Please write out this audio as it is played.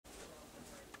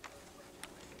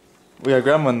We got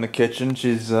Grandma in the kitchen.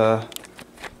 She's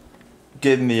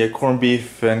getting the corned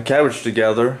beef and cabbage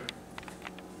together.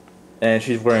 And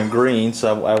she's wearing green,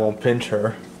 so I won't pinch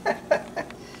her.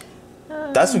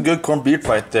 That's some good corned beef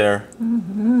right there.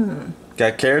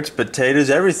 Got carrots, potatoes,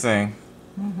 everything.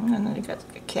 And then you got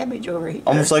the cabbage over here.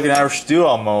 Almost like an Irish stew,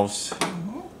 almost.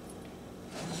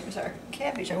 Here's our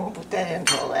cabbage. I won't put that in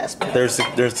until the last minute. There's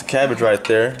the cabbage right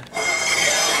there.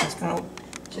 It's gonna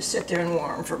just sit there and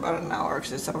warm for about an hour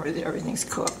because it's already everything's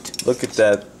cooked. Look at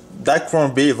that. That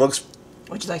corned beef looks.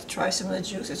 Would you like to try some of the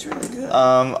juice? It's really good.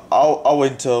 I'll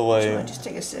wait until Do you want to just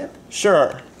take a sip?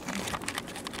 Sure.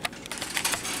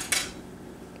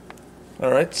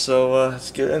 All right, so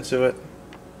let's get into it.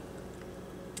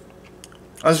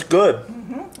 That's good.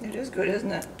 It is good,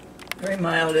 isn't it? Very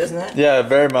mild, isn't it? Yeah,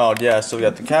 very mild. Yeah. So we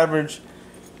got the cabbage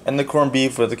and the corned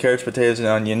beef with the carrots, potatoes, and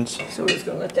onions. So we're just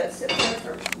gonna let that sit there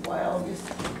for a while,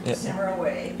 just simmer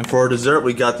away. And for our dessert,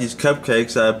 we got these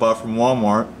cupcakes that I bought from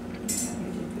Walmart.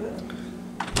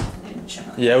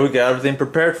 Yeah, we got everything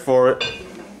prepared for it.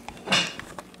 5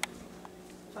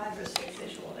 or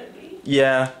 6-ish, won't it be?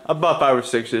 Yeah, about 5 or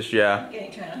 6-ish. Yeah. I'm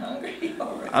getting kind of hungry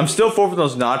already. I'm still full for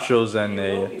those nachos and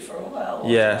It will be for a while.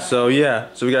 yeah. So we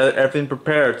got everything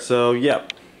prepared. So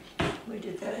yep. We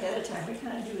did that ahead of time. We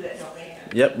kind of do that, don't we?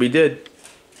 Yep, we did.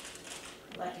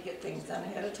 We like to get things done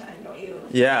ahead of time, don't you?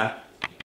 Yeah.